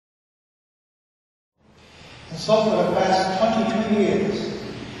So for the past 22 years,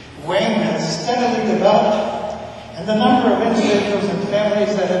 WAIM has steadily developed, and the number of individuals and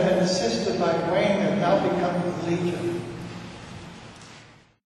families that have been assisted by WAIM have now become legion.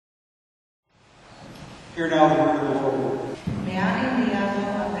 Hear now the word of the Lord. Me han enviado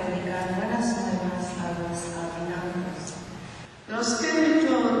a predicar buenas nuevas a los habitantes. Lo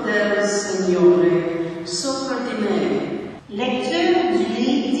Spirito del Signore sopra di me. Lecture du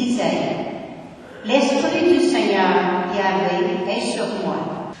livre d'Isaïe. L'Esprit du Seigneur Yahweh est sur moi.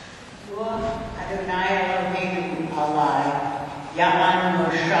 Adonai Elohim Allah, Ya'an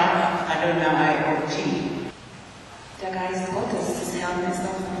Moshe Adonai Oti. Der Geist Gottes des Herrn ist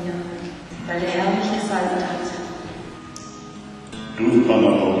auf mir, weil der Herr mich gesalbt hat.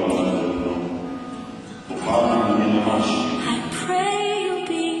 I pray you'll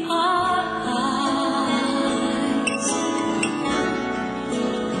be our eyes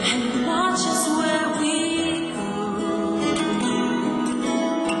and watch us where we go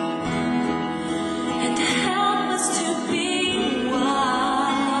and help us to be wise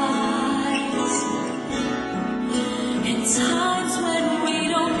in times when we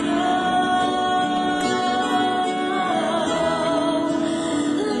don't know.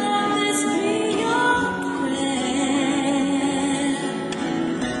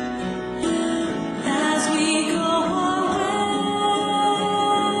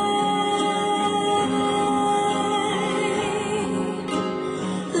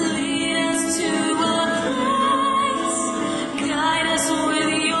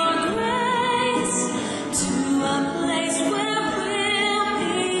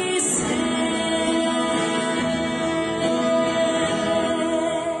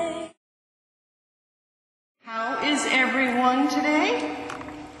 Everyone today?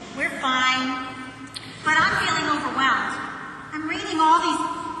 We're fine, but I'm feeling overwhelmed. I'm reading all these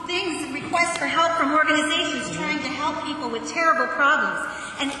things, requests for help from organizations trying to help people with terrible problems.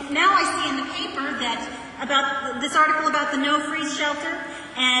 And now I see in the paper that about this article about the no-freeze shelter,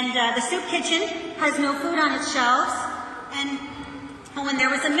 and the soup kitchen has no food on its shelves. And when there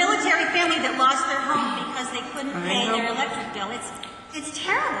was a military family that lost their home because they couldn't pay their electric bill, it's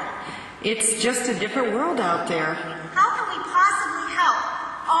terrible. It's just a different world out there. How can we possibly help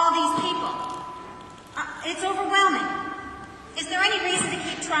all these people? It's overwhelming. Is there any reason to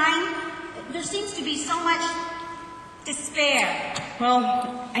keep trying? There seems to be so much despair. Well,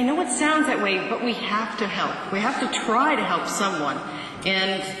 I know it sounds that way, but we have to help. We have to try to help someone.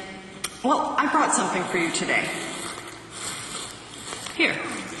 And, well, I brought something for you today. Here.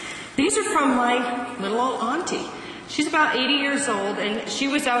 These are from my little old auntie. She's about 80 years old, and she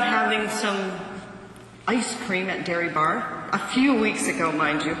was out having some ice cream at Dairy Bar a few weeks ago,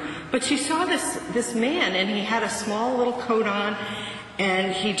 mind you. But she saw this man, and he had a small little coat on,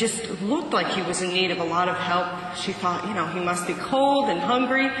 and he just looked like he was in need of a lot of help. She thought, he must be cold and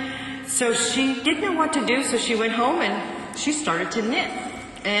hungry. So she didn't know what to do, so she went home and she started to knit.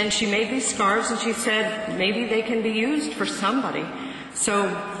 And she made these scarves, and she said, maybe they can be used for somebody.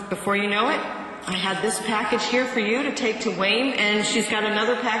 So before you know it, I had this package here for you to take to WAIM, and she's got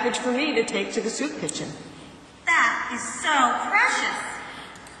another package for me to take to the soup kitchen. That is so precious.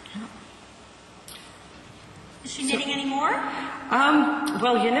 Is she knitting any more?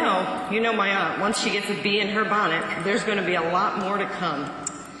 Well, you know my aunt. Once she gets a bee in her bonnet, there's going to be a lot more to come.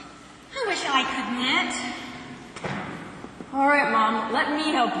 I wish I could knit. All right, Mom, let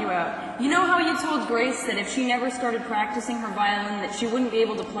me help you out. You know how you told Grace that if she never started practicing her violin that she wouldn't be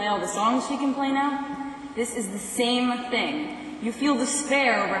able to play all the songs she can play now? This is the same thing. You feel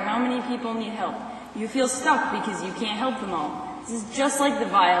despair over how many people need help. You feel stuck because you can't help them all. This is just like the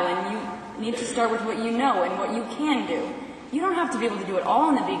violin. You need to start with what you know and what you can do. You don't have to be able to do it all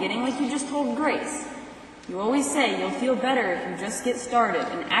in the beginning like you just told Grace. You always say you'll feel better if you just get started,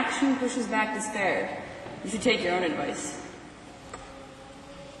 and action pushes back despair. You should take your own advice.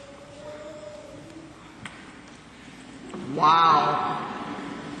 Wow.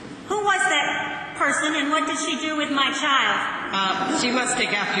 Who was that person, and what did she do with my child? She must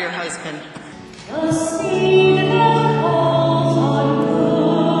take after your husband. The seed that falls on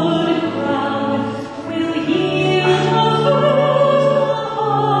good ground will yield a fruitful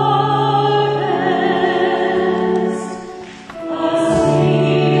harvest. The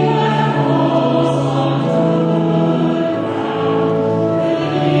seed that falls on good ground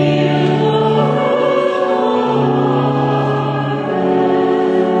will yield a fruitful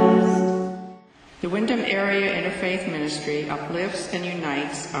harvest. The Windham Area Interfaith Ministry uplifts and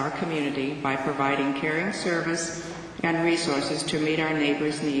unites our community by providing caring service and resources to meet our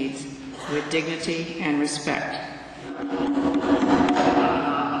neighbors' needs with dignity and respect.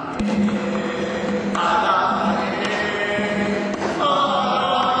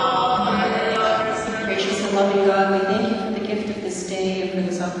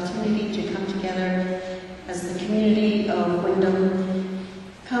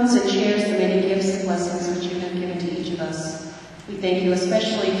 and shares the many gifts and blessings which you have given to each of us. We thank you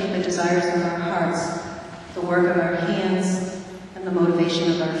especially for the desires of our hearts, the work of our hands, and the motivation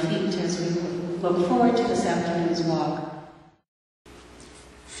of our feet as we look forward to this afternoon's walk.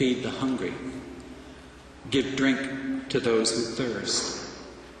 Feed the hungry. Give drink to those who thirst.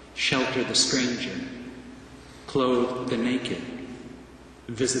 Shelter the stranger. Clothe the naked.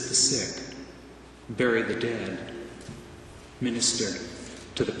 Visit the sick. Bury the dead. Minister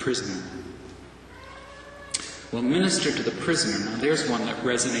to the prisoner. Well, minister to the prisoner, now there's one that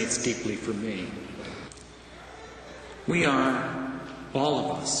resonates deeply for me. We are, all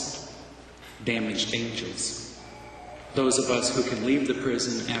of us, damaged angels. Those of us who can leave the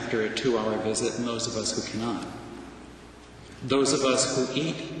prison after a 2-hour visit and those of us who cannot. Those of us who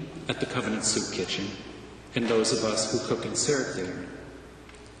eat at the Covenant Soup Kitchen and those of us who cook and serve there.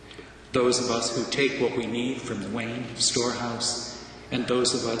 Those of us who take what we need from the WAIM storehouse and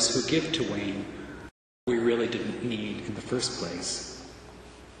those of us who give to WAIM we really didn't need in the first place.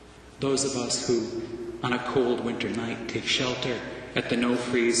 Those of us who, on a cold winter night, take shelter at the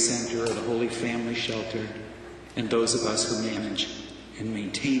No-Freeze Center or the Holy Family Shelter, and those of us who manage and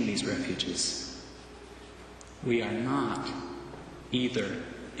maintain these refuges. We are not either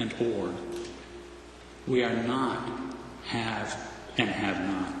and or. We are not have and have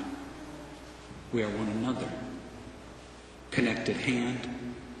not. We are one another, connected hand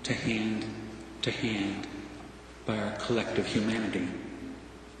to hand to hand by our collective humanity.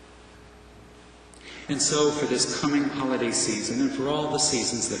 And so for this coming holiday season and for all the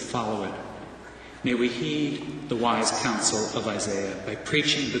seasons that follow it, may we heed the wise counsel of Isaiah by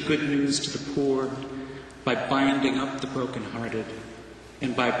preaching the good news to the poor, by binding up the brokenhearted,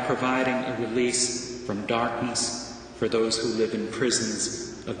 and by providing a release from darkness for those who live in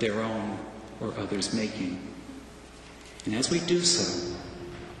prisons of their own or others' making. And as we do so,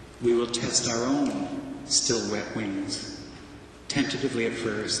 we will test our own still wet wings, tentatively at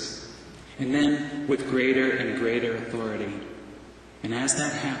first, and then with greater and greater authority. And as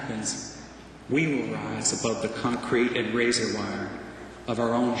that happens, we will rise above the concrete and razor wire of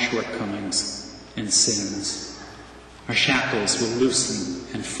our own shortcomings and sins. Our shackles will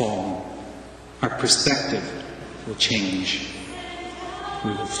loosen and fall. Our perspective will change.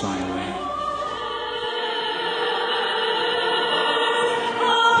 We will fly away.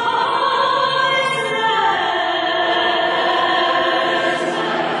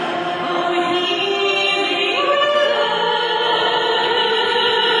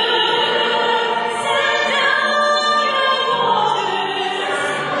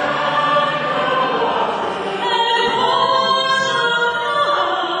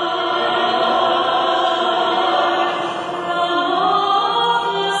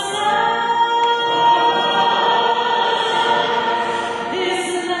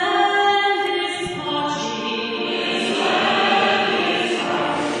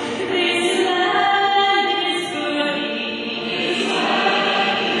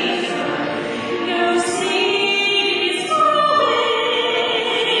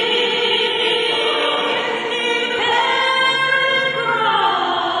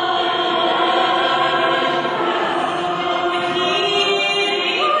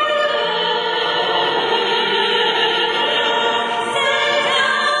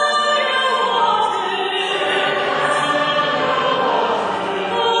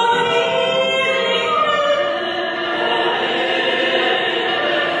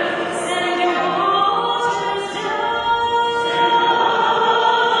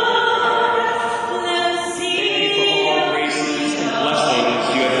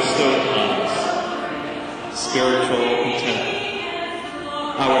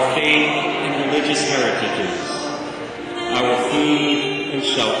 Our faith and religious heritages, our food and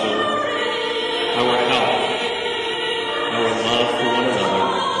shelter,